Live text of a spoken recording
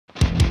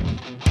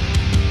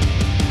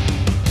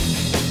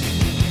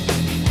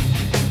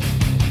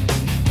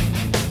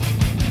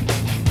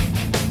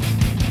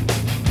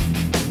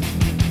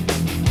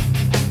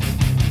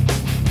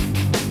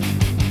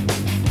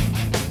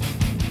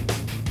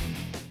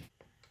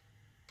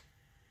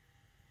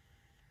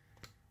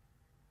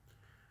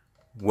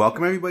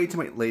Welcome everybody to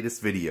my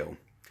latest video.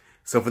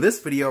 So for this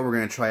video we're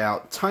going to try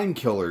out time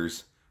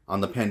killers on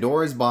the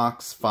Pandoras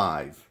Box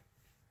 5.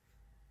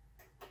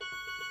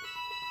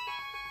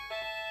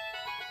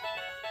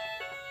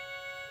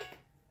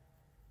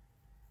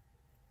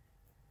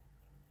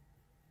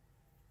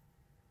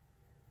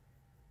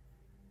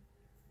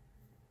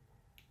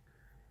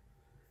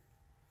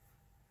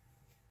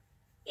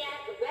 Get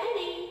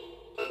ready.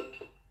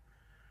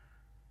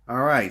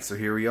 Alright, so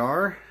here we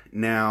are.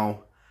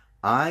 Now,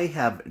 I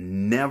have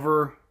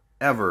never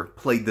ever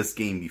played this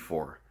game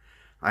before.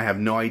 I have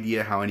no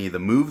idea how any of the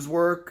moves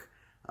work.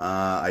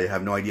 I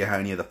have no idea how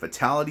any of the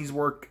fatalities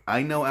work.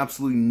 I know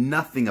absolutely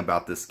nothing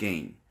about this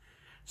game.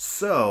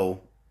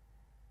 So,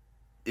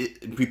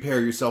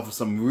 prepare yourself for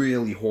some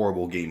really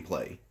horrible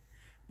gameplay.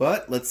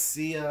 But let's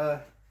see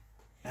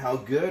how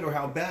good or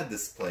how bad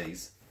this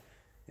plays.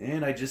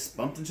 And I just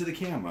bumped into the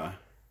camera.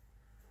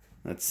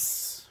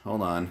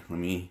 Hold on, let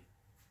me...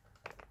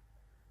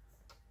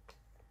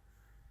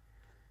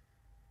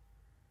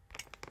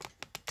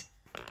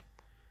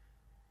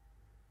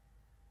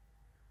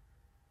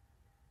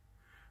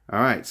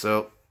 Alright,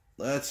 so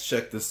let's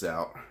check this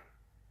out.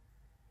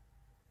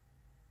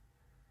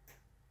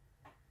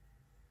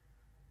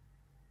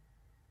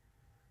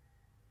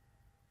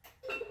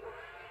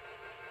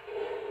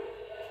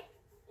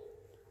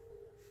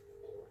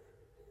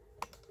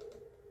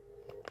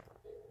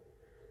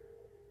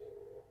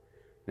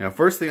 Now,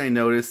 first thing I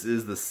notice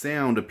is the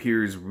sound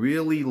appears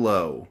really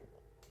low.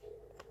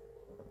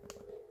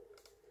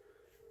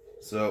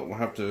 So we'll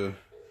have to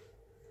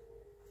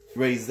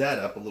raise that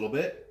up a little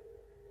bit.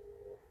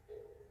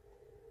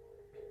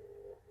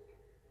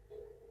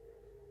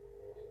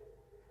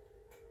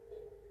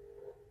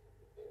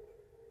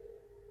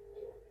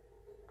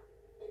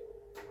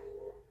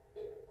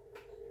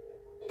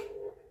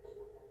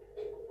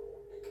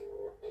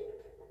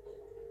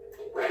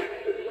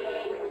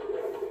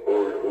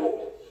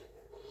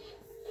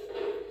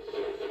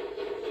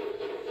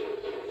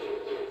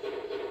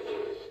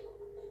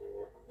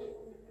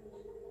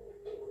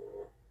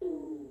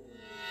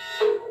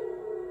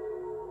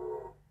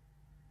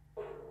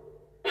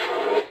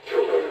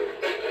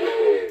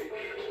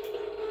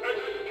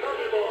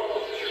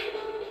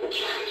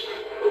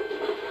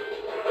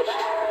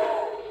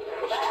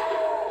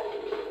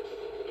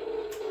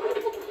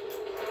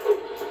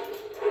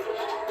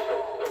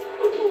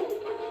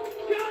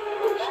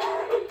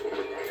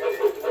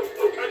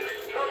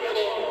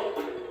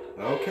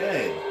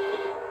 Okay.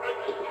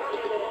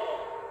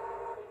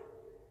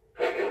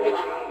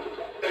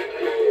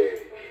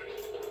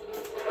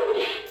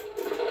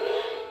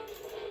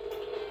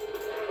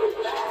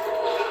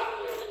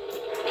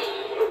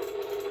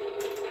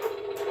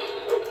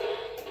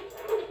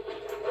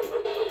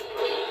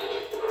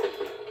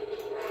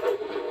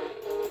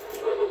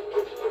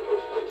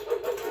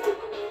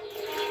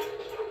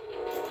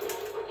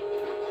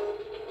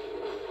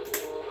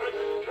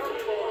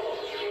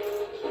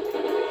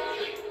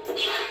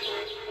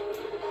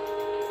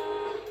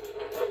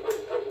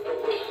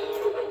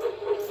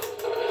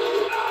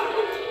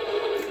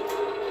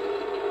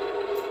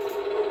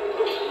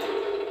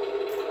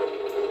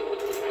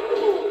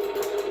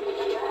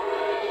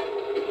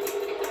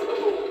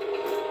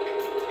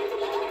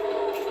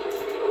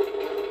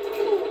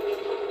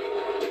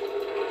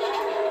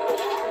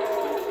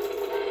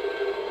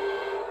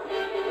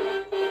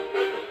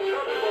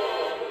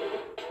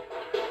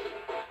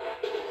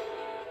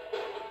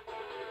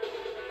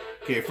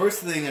 Okay,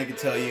 first thing I can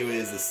tell you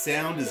is the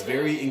sound is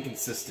very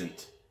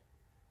inconsistent.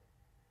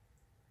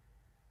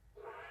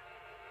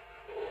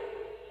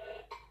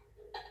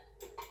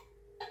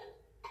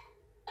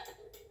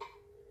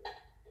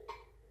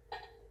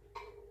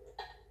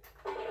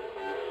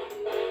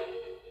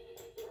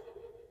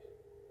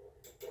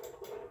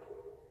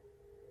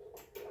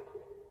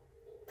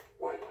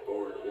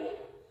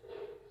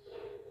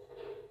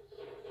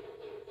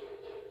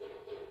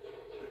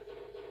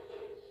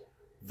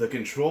 The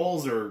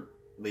controls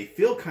they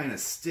feel kind of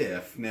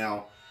stiff.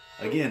 Now,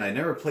 again, I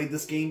never played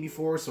this game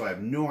before, so I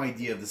have no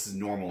idea if this is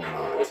normal or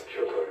not.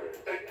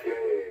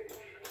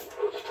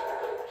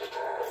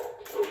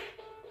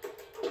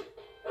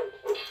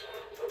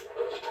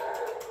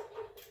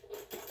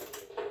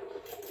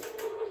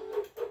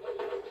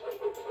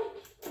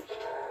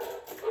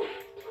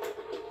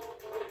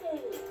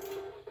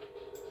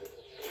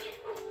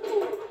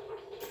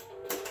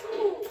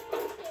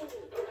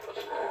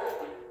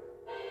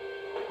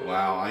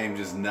 Wow, I am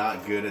just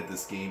not good at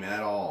this game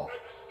at all.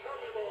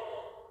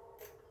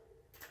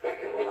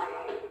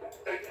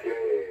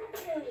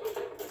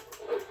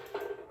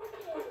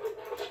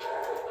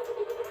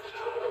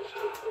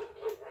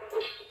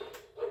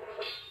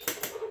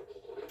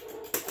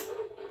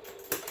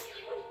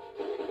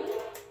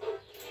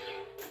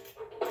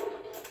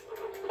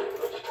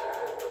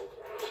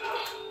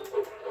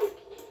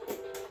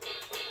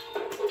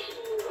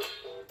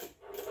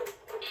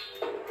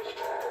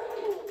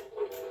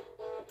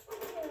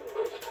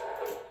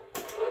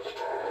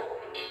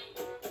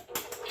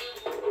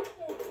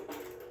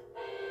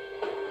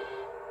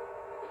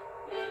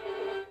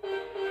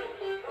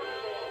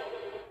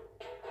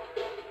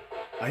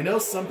 I know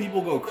some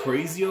people go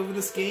crazy over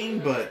this game,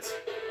 but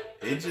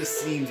it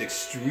just seems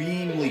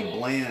extremely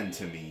bland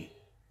to me.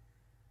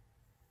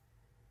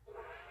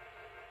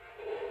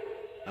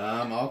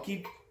 I'll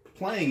keep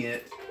playing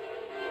it.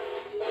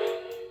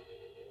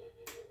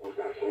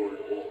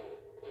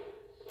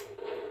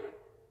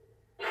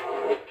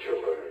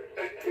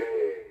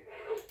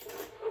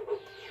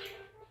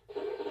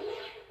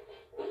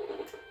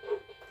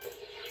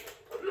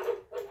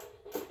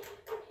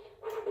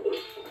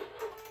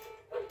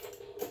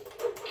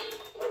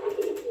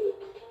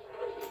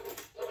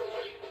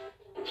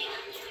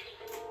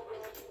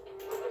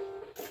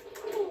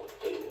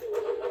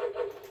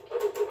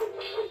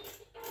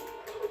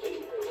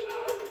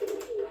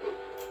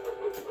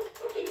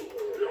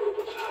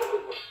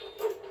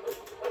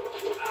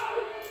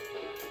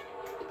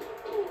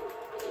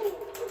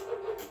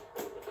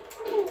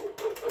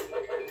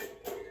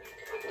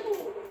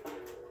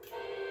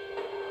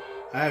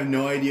 I have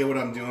no idea what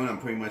I'm doing. I'm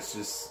pretty much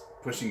just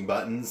pushing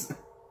buttons.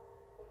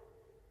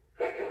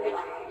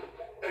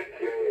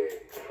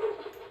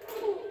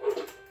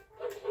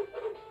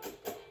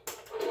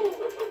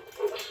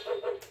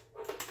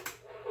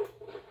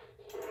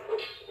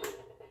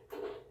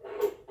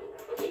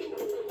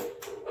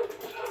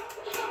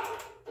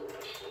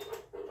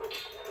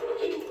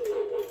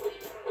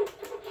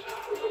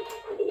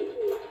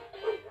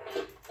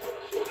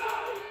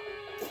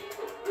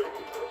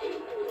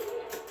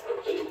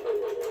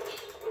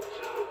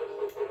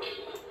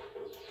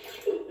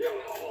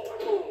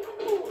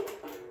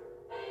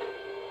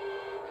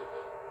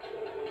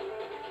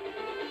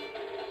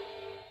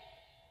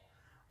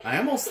 I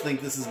almost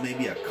think this is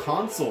maybe a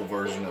console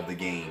version of the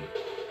game.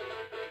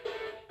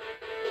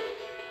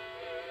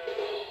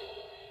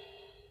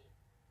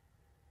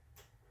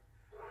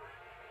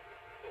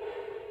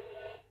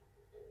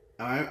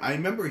 I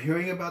remember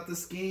hearing about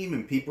this game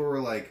and people were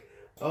like,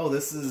 oh,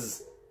 this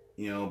is,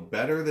 you know,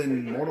 better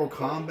than Mortal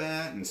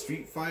Kombat and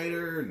Street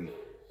Fighter, and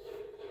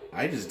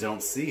I just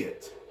don't see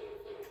it.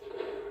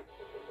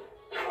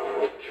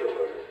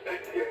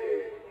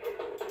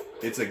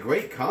 It's a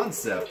great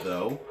concept,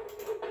 though.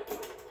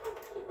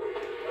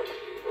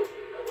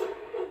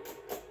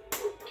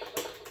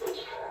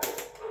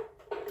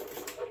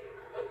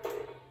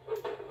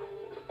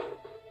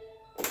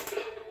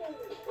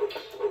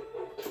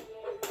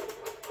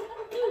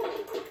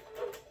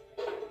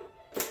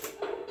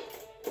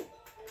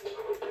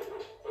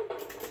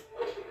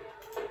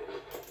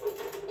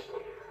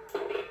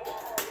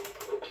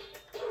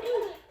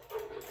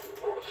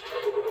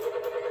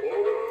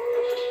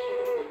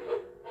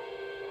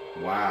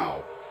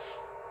 Wow.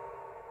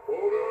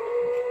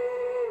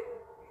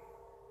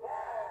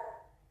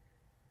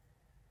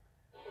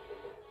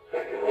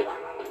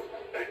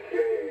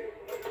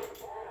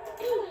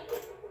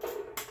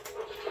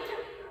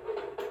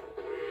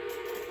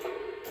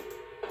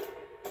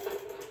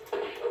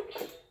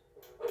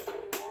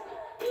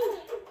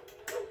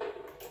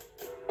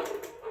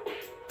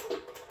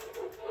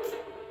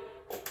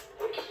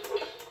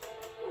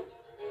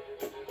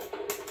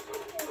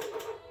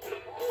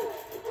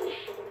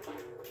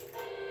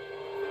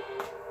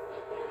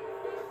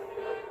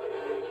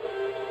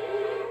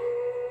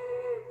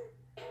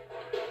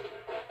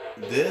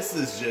 This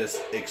is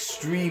just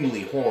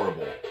extremely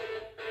horrible.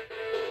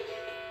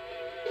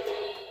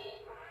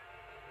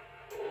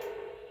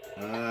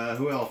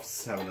 Who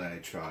else haven't I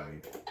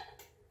tried?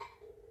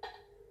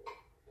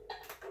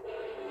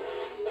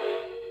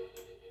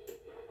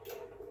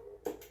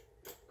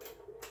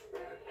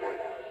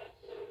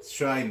 Let's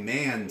try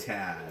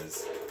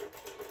Mantaz.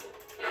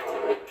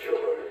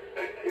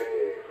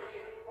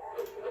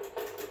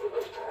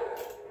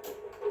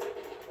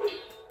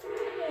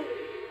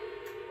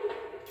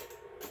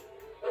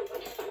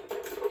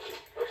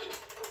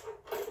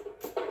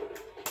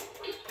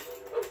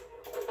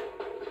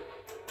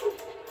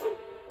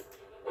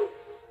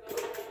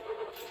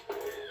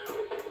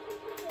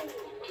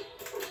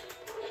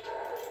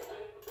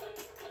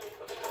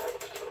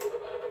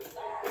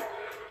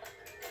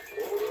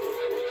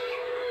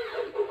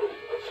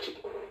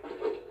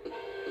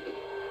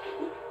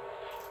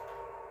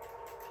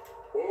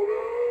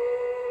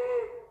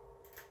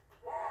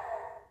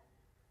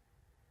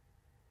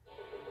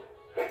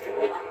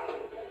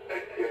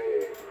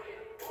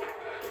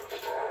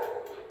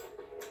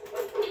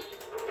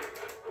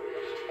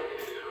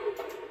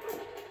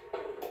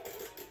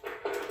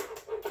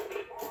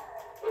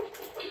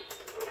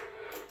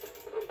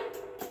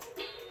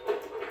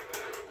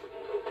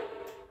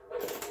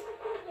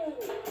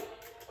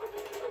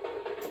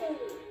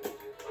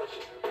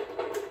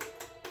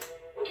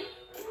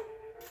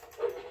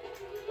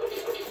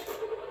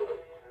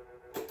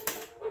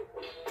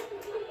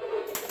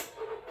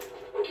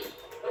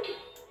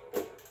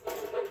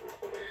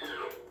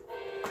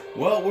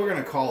 Well, we're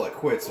going to call it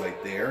quits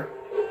right there.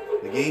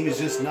 The game is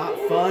just not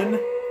fun.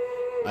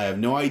 I have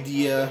no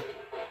idea.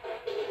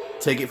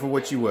 Take it for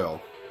what you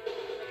will.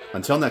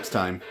 Until next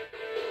time.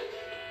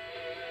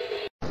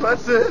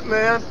 That's it,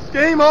 man.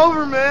 Game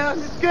over, man.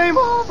 It's game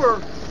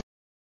over.